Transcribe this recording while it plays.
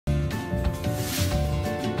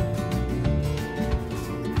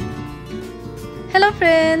Hello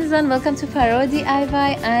friends, and welcome to Farmhouse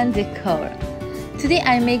DIY and Decor. Today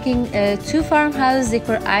I'm making two farmhouse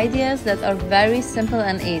decor ideas that are very simple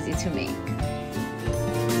and easy to make.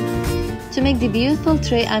 To make the beautiful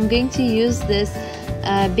tray, I'm going to use this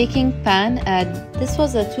baking pan. This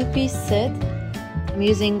was a two-piece set. I'm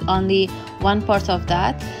using only one part of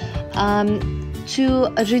that.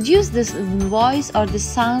 To reduce this voice or the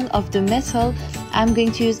sound of the metal, I'm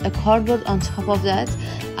going to use a cardboard on top of that,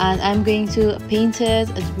 and I'm going to paint it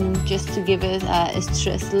just to give it a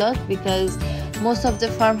stressed look, because most of the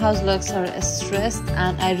farmhouse looks are stressed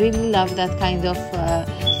and I really love that kind of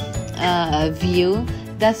view.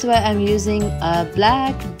 That's why I'm using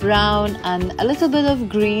black, brown and a little bit of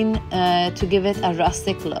green to give it a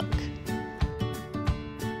rustic look.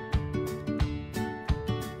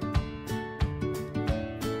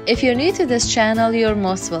 If you're new to this channel, you're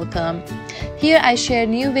most welcome. Here I share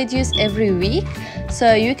new videos every week,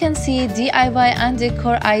 so you can see DIY and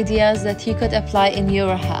decor ideas that you could apply in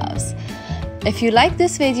your house. If you like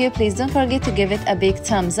this video, please don't forget to give it a big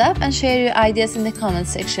thumbs up and share your ideas in the comment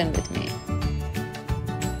section with me.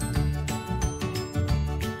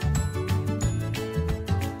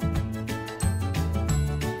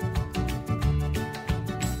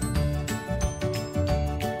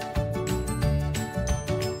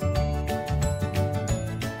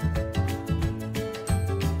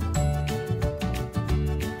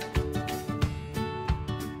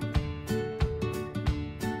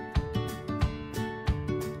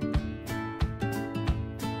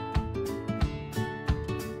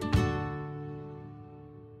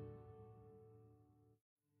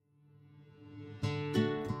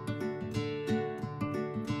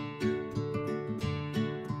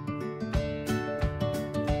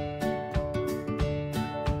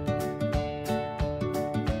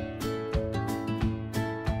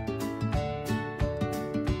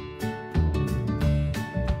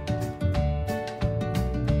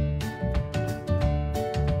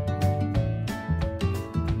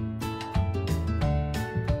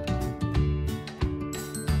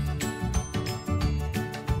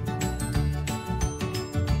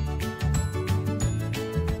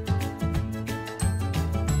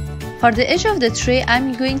 For the edge of the tray,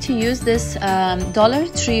 I'm going to use this Dollar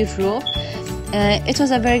Tree rope. It was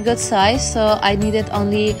a very good size, so I needed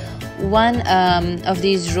only one of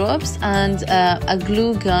these ropes and a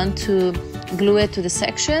glue gun to glue it to the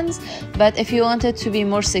sections. But if you want it to be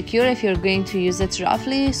more secure, if you're going to use it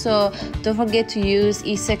roughly, so don't forget to use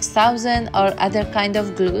E6000 or other kind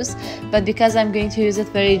of glues. But because I'm going to use it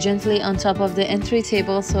very gently on top of the entry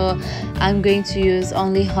table, so I'm going to use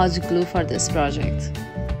only hot glue for this project.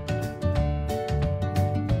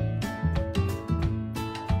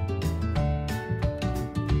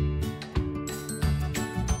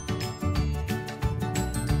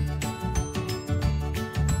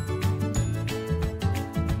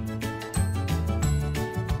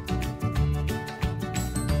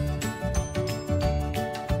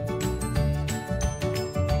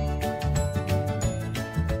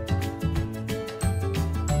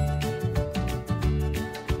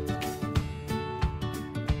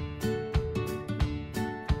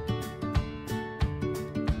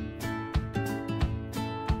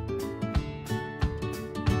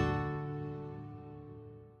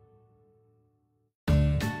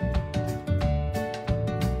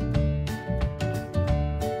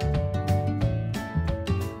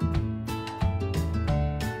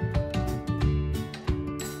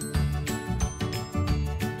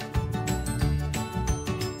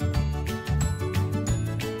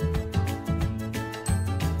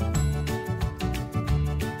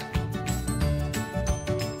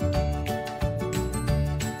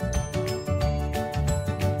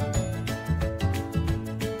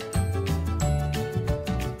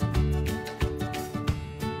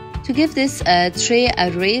 To give this tray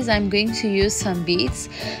a raise, I'm going to use some beads.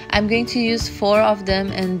 I'm going to use 4 of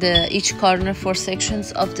them in each corner, 4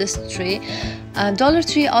 sections of this tray. Dollar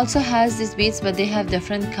Tree also has these beads, but they have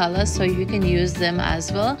different colors, so you can use them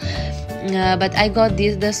as well. But I got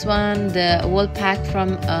this one, the whole pack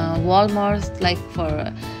from Walmart, like for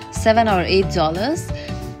 $7 or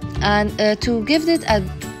 $8. And to give it a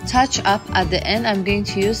touch up at the end, I'm going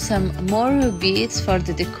to use some more beads for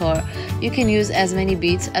the decor. You can use as many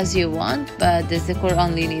beads as you want, but this decor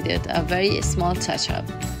only needed a very small touch up.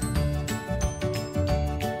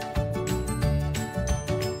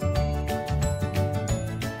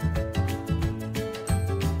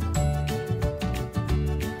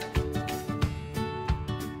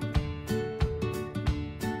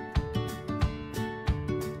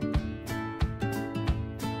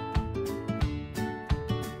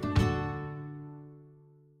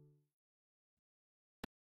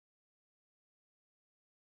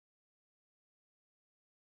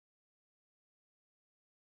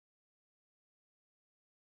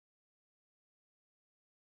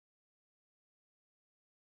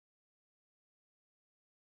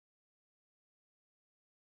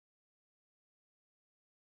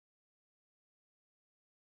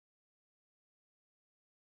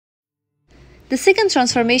 The second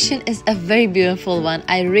transformation is a very beautiful one.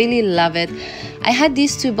 I really love it. I had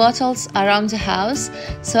these two bottles around the house,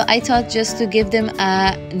 so I thought just to give them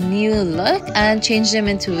a new look and change them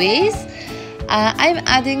into vase. I'm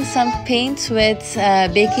adding some paint with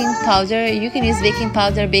baking powder. You can use baking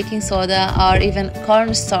powder, baking soda, or even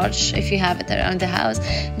cornstarch if you have it around the house.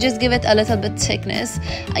 Just give it a little bit thickness.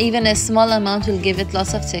 Even a small amount will give it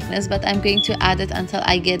lots of thickness, but I'm going to add it until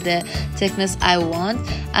I get the thickness I want.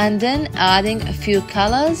 And then adding a few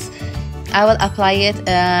colors, I will apply it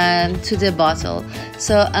to the bottle.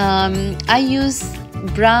 So I use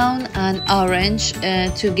brown and orange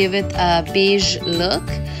to give it a beige look.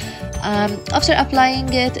 After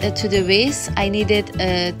applying it to the vase, I needed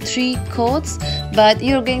 3 coats, but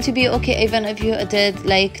you're going to be okay even if you did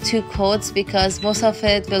like 2 coats because most of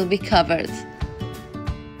it will be covered.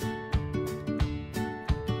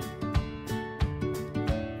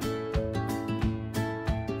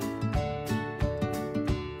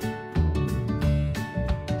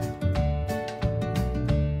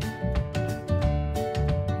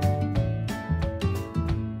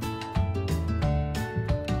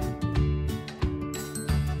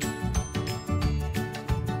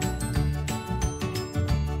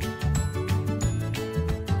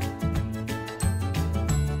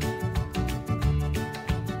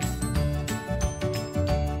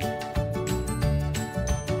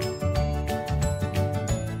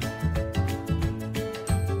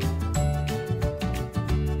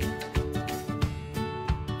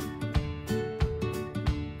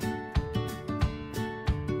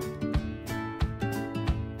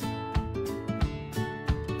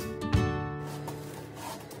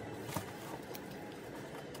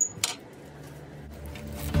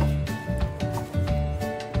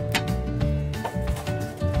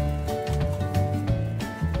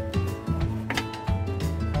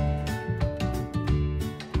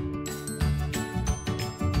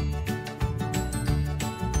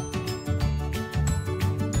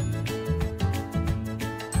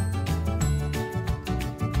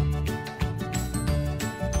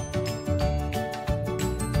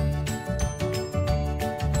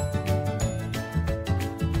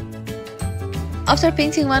 After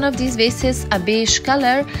painting one of these vases a beige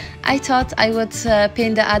color, I thought I would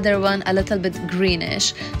paint the other one a little bit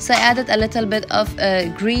greenish. So I added a little bit of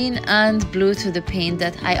green and blue to the paint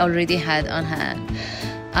that I already had on hand.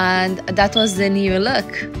 And that was the new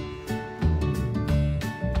look.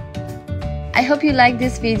 I hope you like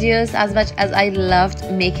these videos as much as I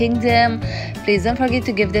loved making them. Please don't forget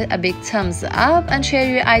to give it a big thumbs up and share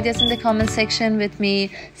your ideas in the comment section with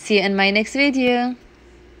me. See you in my next video.